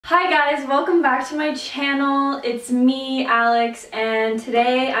Hi guys, welcome back to my channel. It's me, Alex, and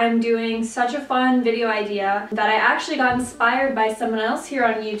today I'm doing such a fun video idea that I actually got inspired by someone else here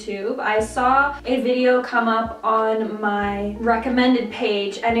on YouTube. I saw a video come up on my recommended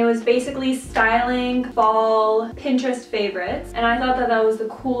page and it was basically styling fall Pinterest favorites, and I thought that that was the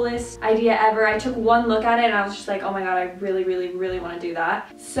coolest idea ever. I took one look at it and I was just like, oh my god, I really want to do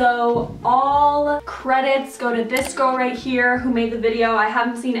that. So all credits go to this girl right here who made the video. I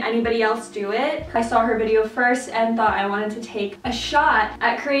haven't seen anybody else do it. I saw her video first and thought I wanted to take a shot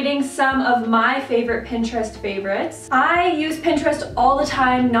at creating some of my favorite Pinterest favorites. I use Pinterest all the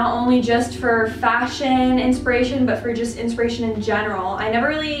time, not only just for fashion inspiration, but for just inspiration in general. I never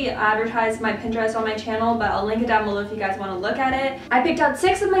really advertise my Pinterest on my channel, but I'll link it down below if you guys want to look at it. I picked out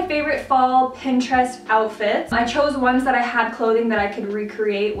 6 of my favorite fall Pinterest outfits. I chose ones that I had clothing that I could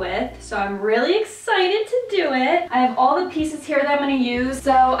recreate with, so I'm really excited to do it. I have all the pieces here that I'm going to use.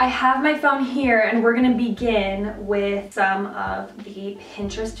 So I have my phone here and we're gonna begin with some of the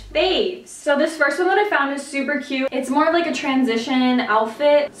Pinterest faves. So this first one that I found is super cute. It's more of like a transition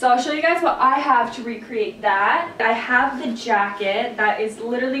outfit. So I'll show you guys what I have to recreate that. I have the jacket that is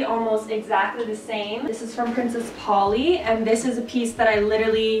literally almost exactly the same. This is from Princess Polly, and this is a piece that I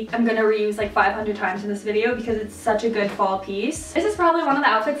literally am gonna reuse like 500 times in this video because it's such a good fall piece. This is probably one of the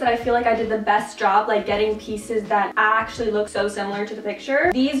outfits that I feel like I did the best job, like getting pieces that actually look so similar to the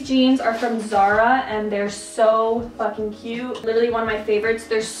picture. These jeans are from Zara and they're so fucking cute. Literally one of my favorites.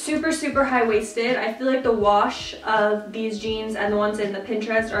 They're super high-waisted. I feel like the wash of these jeans and the ones in the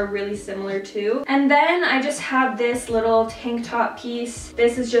Pinterest are really similar too. And then I just have this little tank top piece.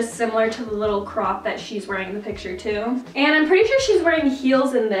 This is just similar to the little crop that she's wearing in the picture too. And I'm pretty sure she's wearing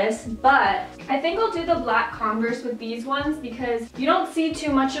heels in this, but I think I'll do the black Converse with these ones because you don't see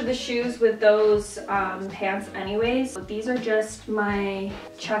too much of the shoes with those pants anyways. So these are just my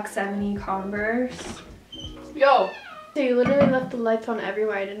Chuck 70 Converse. Yo! So you literally left the lights on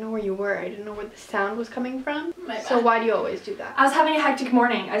everywhere. I didn't know where you were. I didn't know where the sound was coming from. So why do you always do that? I was having a hectic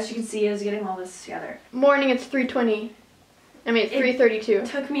morning. As you can see, I was getting all this together. Morning, it's 3:20. I mean, it's 3:32. It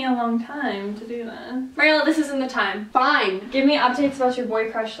took me a long time to do that. Mariela, this isn't the time. Fine. Give me updates about your boy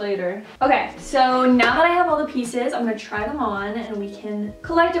crush later. Okay, so now that I have all the pieces, I'm gonna try them on and we can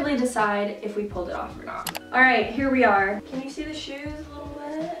collectively decide if we pulled it off or not. All right, here we are. Can you see the shoes a little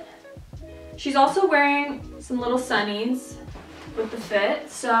bit? She's also wearing some little sunnies with the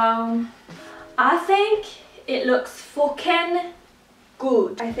fit, so I think it looks fucking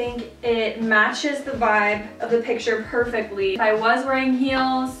good. I think it matches the vibe of the picture perfectly. If I was wearing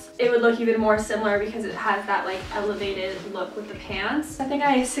heels, it would look even more similar because it has that like elevated look with the pants. I think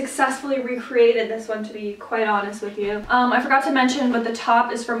I successfully recreated this one, to be quite honest with you. I forgot to mention, but the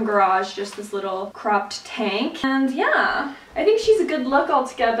top is from Garage, just this little cropped tank. And yeah, I think she's a good look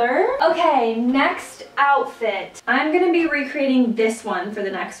altogether. Okay, next outfit. I'm gonna be recreating this one for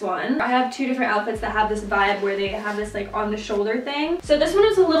the next one. I have 2 different outfits that have this vibe where they have this like on the shoulder thing. So this one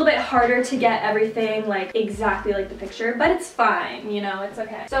is a little bit harder to get everything like exactly like the picture, but it's fine, you know, it's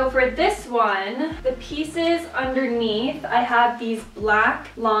okay. So for this one, the pieces underneath, I have these black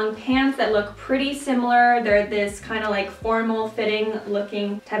long pants that look pretty similar. They're this kind of like formal fitting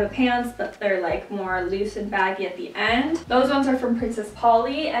looking type of pants, but they're like more loose and baggy at the end. Those ones are from Princess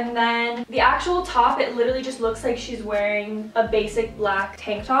Polly, and then the actual top, it literally just looks like she's wearing a basic black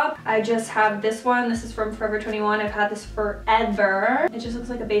tank top. I just have this one. This is from Forever 21. I've had this forever. It just looks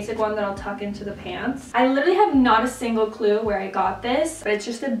like a basic one that I'll tuck into the pants. I literally have not a single clue where I got this, but it's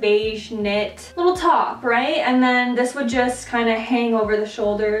just a beige knit little top, right? And then this would just kind of hang over the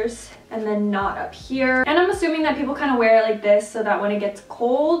shoulders and then not up here. And I'm assuming that people kind of wear it like this so that when it gets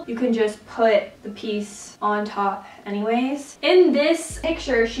cold, you can just put the piece on top anyways. In this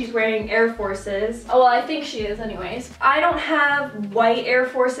picture, she's wearing Air Forces. Oh, well, I think she is anyways. I don't have white Air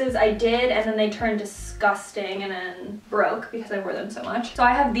Forces. I did, and then they turned disgusting and then broke because I wore them so much. So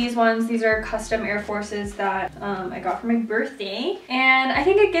I have these ones. These are custom Air Forces that I got for my birthday. And I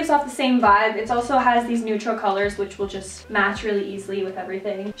think it gives off the same vibe. It also has these neutral colors, which will just match really easily with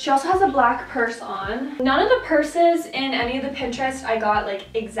everything. She also has a black purse on. None of the purses in any of the Pinterest I got like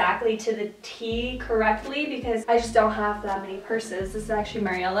exactly to the T correctly because I just don't have that many purses. This is actually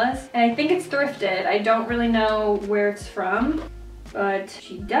Mariela's, and I think it's thrifted. I don't really know where it's from, but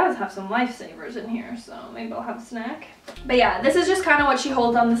she does have some lifesavers in here, so maybe I'll have a snack. But yeah, this is just kind of what she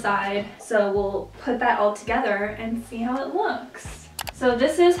holds on the side, so we'll put that all together and see how it looks. So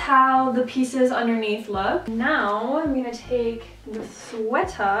this is how the pieces underneath look. Now I'm gonna take the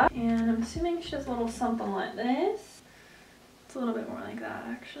sweater, and I'm assuming she does a little something like this. It's a little bit more like that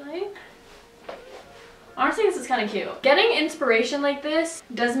actually. Honestly, this is kind of cute. Getting inspiration like this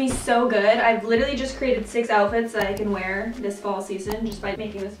does me so good. I've literally just created 6 outfits that I can wear this fall season just by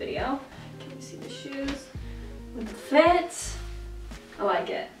making this video. Can you see the shoes with the fit? I like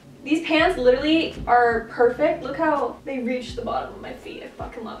it. These pants literally are perfect. Look how they reach the bottom of my feet. I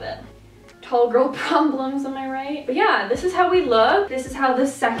fucking love it. Tall girl problems, am I right? But yeah, this is how we look. This is how the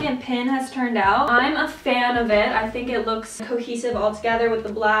second pin has turned out. I'm a fan of it. I think it looks cohesive all together with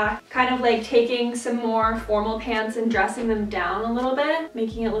the black. Kind of like taking some more formal pants and dressing them down a little bit,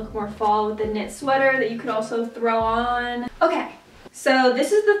 making it look more fall with the knit sweater that you could also throw on. Okay. So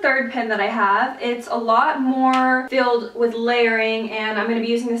this is the third pin that I have. It's a lot more filled with layering, and I'm going to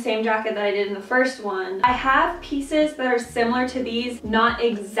be using the same jacket that I did in the first one. I have pieces that are similar to these, not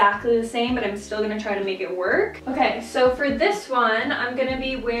exactly the same, but I'm still going to try to make it work. Okay, so for this one, I'm going to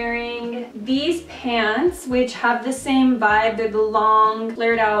be wearing these pants, which have the same vibe. They're the long,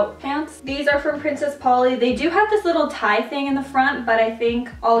 flared out pants. These are from Princess Polly. They do have this little tie thing in the front, but I think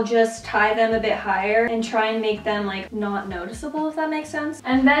I'll just tie them a bit higher and try and make them like not noticeable, if that makes sense.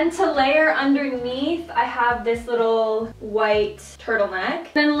 And then to layer underneath, I have this little white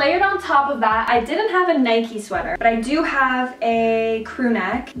turtleneck. Then layered on top of that, I didn't have a Nike sweater, but I do have a crew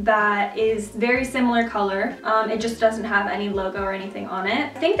neck that is very similar color. It just doesn't have any logo or anything on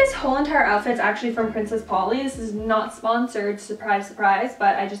it. I think this whole entire outfit is actually from Princess Polly. This is not sponsored, surprise, surprise,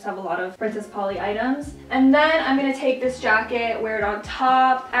 but I just have a lot of Princess Polly items. And then I'm gonna take this jacket, wear it on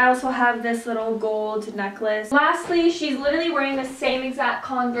top. I also have this little gold necklace. Lastly, she's literally wearing the same exact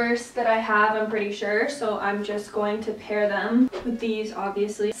Converse that I have, I'm pretty sure, so I'm just going to pair them with these,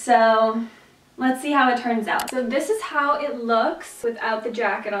 obviously. So let's see how it turns out. So this is how it looks without the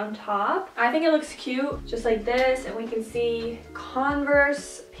jacket on top. I think it looks cute, just like this, and we can see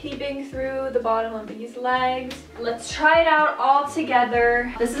Converse peeping through the bottom of these legs. Let's try it out all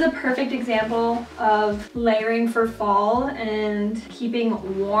together. This is a perfect example of layering for fall and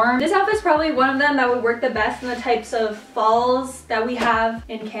keeping warm. This outfit is probably one of them that would work the best in the types of falls that we have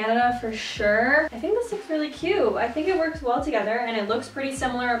in Canada for sure. I think this looks really cute. I think it works well together, and it looks pretty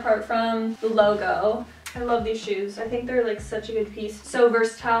similar apart from the logo. I love these shoes. I think they're like such a good piece. So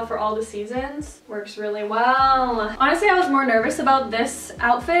versatile for all the seasons. Works really well. Honestly, I was more nervous about this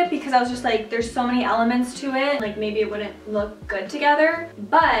outfit because I was just like, there's so many elements to it. Like maybe it wouldn't look good together.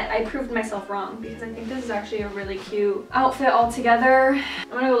 But I proved myself wrong because I think this is actually a really cute outfit altogether. I'm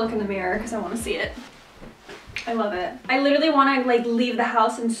gonna go look in the mirror because I want to see it. I love it. I literally want to like leave the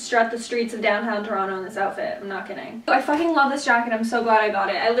house and strut the streets of downtown Toronto in this outfit. I'm not kidding. I fucking love this jacket. I'm so glad I got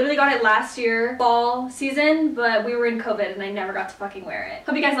it. I literally got it last year, fall season, but we were in COVID and I never got to fucking wear it.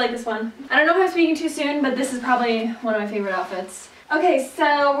 Hope you guys like this one. I don't know if I'm speaking too soon, but this is probably one of my favorite outfits. Okay,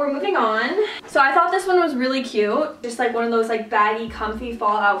 so we're moving on. So I thought this one was really cute. Just like one of those like baggy, comfy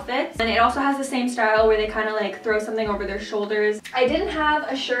fall outfits. And it also has the same style where they kind of like throw something over their shoulders. I didn't have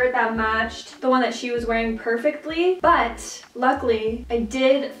a shirt that matched the one that she was wearing perfectly, but luckily I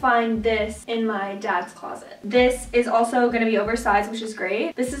did find this in my dad's closet. This is also gonna be oversized, which is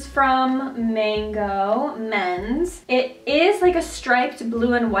great. This is from Mango Men's. It is like a striped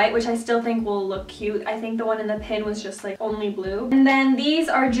blue and white, which I still think will look cute. I think the one in the pin was just like only blue. And then these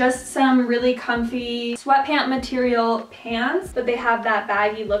are just some really comfy sweatpant material pants, but they have that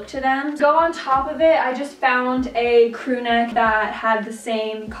baggy look to them. To go on top of it, I just found a crew neck that had the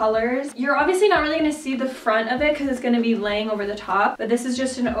same colors. You're obviously not really gonna see the front of it because it's gonna be laying over the top, but this is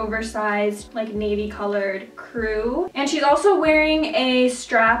just an oversized like navy colored crew. And she's also wearing a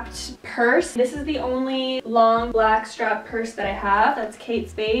strapped purse. This is the only long black strapped purse that I have. That's Kate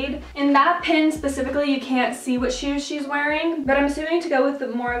Spade. In that pin specifically, you can't see what shoes she's wearing, but I'm assuming to go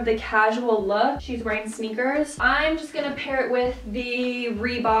with more of the casual look, she's wearing sneakers. I'm just gonna pair it with the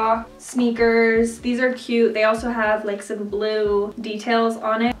Reebok sneakers. These are cute. They also have like some blue details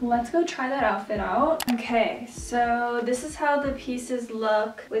on it. Let's go try that outfit out. Okay, so this is how the pieces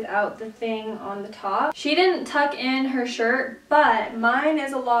look without the thing on the top. She didn't tuck in her shirt, but mine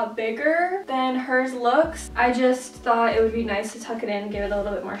is a lot bigger than hers looks. I just thought it would be nice to tuck it in, give it a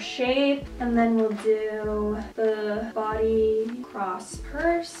little bit more shape, and then we'll do the body cross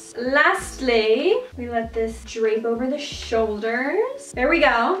purse. Lastly, we let this drape over the shoulders. There we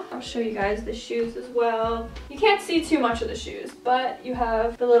go. I'll show you guys the shoes as well. You can't see too much of the shoes, but you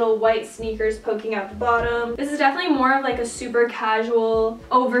have the little white sneakers poking out the bottom. This is definitely more of like a super casual,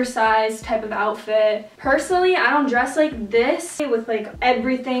 oversized type of outfit. Personally, I don't dress like this with like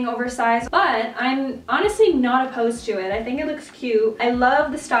everything oversized, but I'm honestly not opposed to it. I think it looks cute. I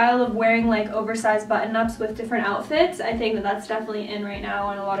love the style of wearing like oversized button-ups with different outfits. I think that that's definitely in right now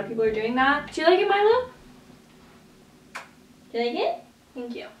and a lot of people are doing that. Do you like it, Milo? Do you like it?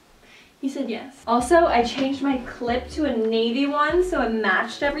 Thank you. He said yes. Also, I changed my clip to a navy one so it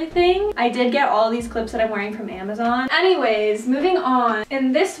matched everything. I did get all these clips that I'm wearing from Amazon. Anyways, moving on.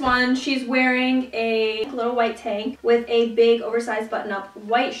 In this one, she's wearing a little white tank with a big oversized button-up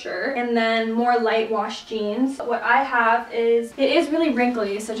white shirt and then more light wash jeans. What I have is, it is really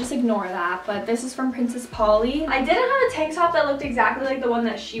wrinkly, so just ignore that, but this is from Princess Polly. I didn't have a tank top that looked exactly like the one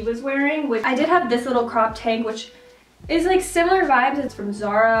that she was wearing, which I did have this little crop tank, which is like similar vibes. It's from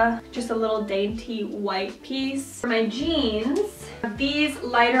Zara, just a little dainty white piece. For my jeans, these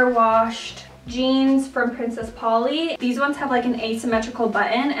lighter washed jeans from Princess Polly. These ones have like an asymmetrical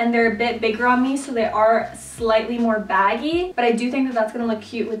button and they're a bit bigger on me, so they are slightly more baggy, but I do think that that's gonna look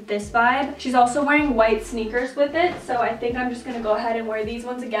cute with this vibe. She's also wearing white sneakers with it, so I think I'm just gonna go ahead and wear these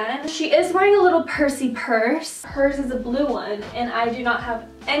ones again. She is wearing a little pursy purse. Hers is a blue one and I do not have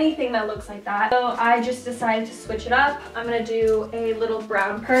anything that looks like that, so I just decided to switch it up. I'm gonna do a little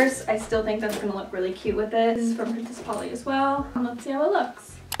brown purse. I still think that's gonna look really cute with it. This is from Princess Polly as well. Let's see how it looks.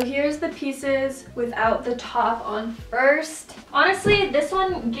 So here's the pieces without the top on first. Honestly, this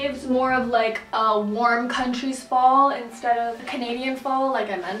one gives more of like a warm countries fall instead of a Canadian fall like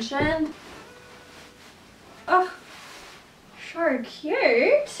I mentioned. Oh, sure,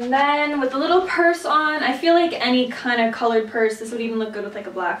 cute. And then with the little purse on, I feel like any kind of colored purse, this would even look good with like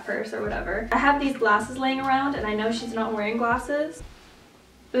a black purse or whatever. I have these glasses laying around and I know she's not wearing glasses.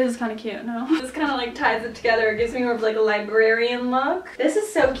 This is kind of cute, no? This kind of like ties it together. It gives me more of like a librarian look. This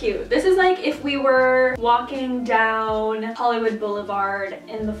is so cute. This is like if we were walking down Hollywood Boulevard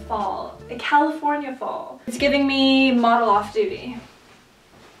in the fall, a California fall. It's giving me model off duty.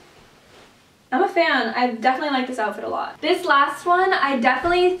 I'm a fan. I definitely like this outfit a lot. This last one, I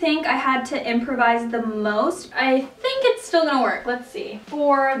definitely think I had to improvise the most. I think it's still gonna work. Let's see.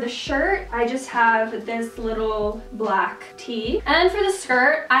 For the shirt, I just have this little black tee. And for the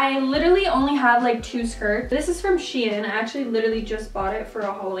skirt, I literally only have like 2 skirts. This is from Shein. I actually literally just bought it for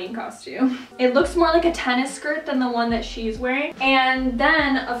a Halloween costume. It looks more like a tennis skirt than the one that she's wearing. And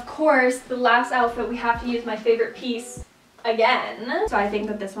then, of course, the last outfit, we have to use my favorite piece again. So I think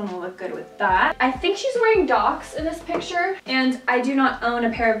that this one will look good with that. I think she's wearing Docs in this picture and I do not own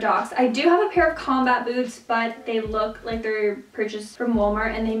a pair of Docs. I do have a pair of combat boots, but they look like they're purchased from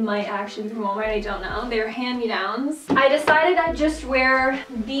Walmart and they might actually be from Walmart. I don't know. They're hand-me-downs. I decided I'd just wear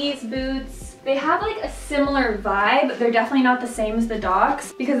these boots. They have like a similar vibe. They're definitely not the same as the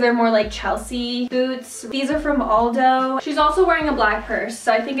Docs because they're more like Chelsea boots. These are from Aldo. She's also wearing a black purse,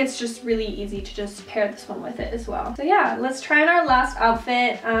 so I think it's just really easy to just pair this one with it as well. So yeah, let's try on our last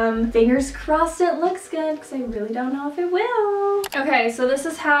outfit. Fingers crossed it looks good because I really don't know if it will. Okay, so this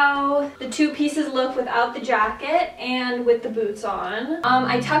is how the 2 pieces look without the jacket and with the boots on.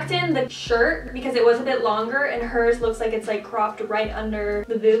 I tucked in the shirt because it was a bit longer and hers looks like it's like cropped right under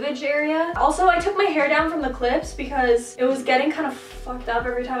the boobage area. Also, I took my hair down from the clips because it was getting kind of fucked up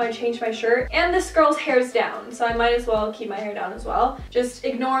every time I changed my shirt. And this girl's hair's down, so I might as well keep my hair down as well. Just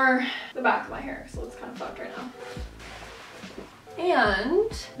ignore the back of my hair, so it's kind of fucked right now. And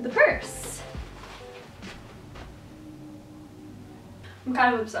the purse. I'm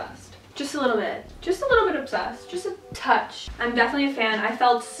kind of obsessed. Just a little bit. Just a little bit obsessed. Just a touch. I'm definitely a fan. I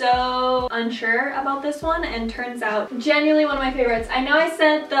felt so unsure about this one and turns out genuinely one of my favorites. I know I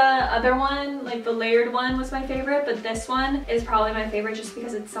said the other one, like the layered one, was my favorite, but this one is probably my favorite just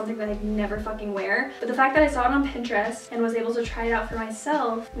because it's something that I'd never fucking wear. But the fact that I saw it on Pinterest and was able to try it out for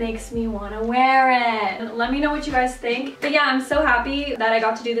myself makes me want to wear it. Let me know what you guys think. But yeah, I'm so happy that I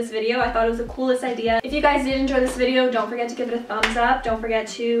got to do this video. I thought it was the coolest idea. If you guys did enjoy this video, don't forget to give it a thumbs up. Don't forget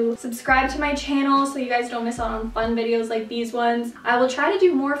to subscribe to my channel so you guys don't miss out on fun videos like these ones. I will try to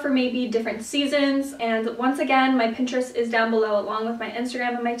do more for maybe different seasons, and once again, my Pinterest is down below along with my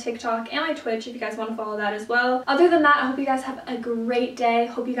Instagram and my TikTok and my Twitch if you guys want to follow that as well. Other than that, I hope you guys have a great day.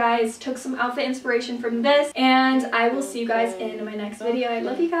 Hope you guys took some outfit inspiration from this, and I will see you guys in my next video. I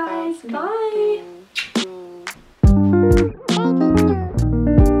love you guys. Bye!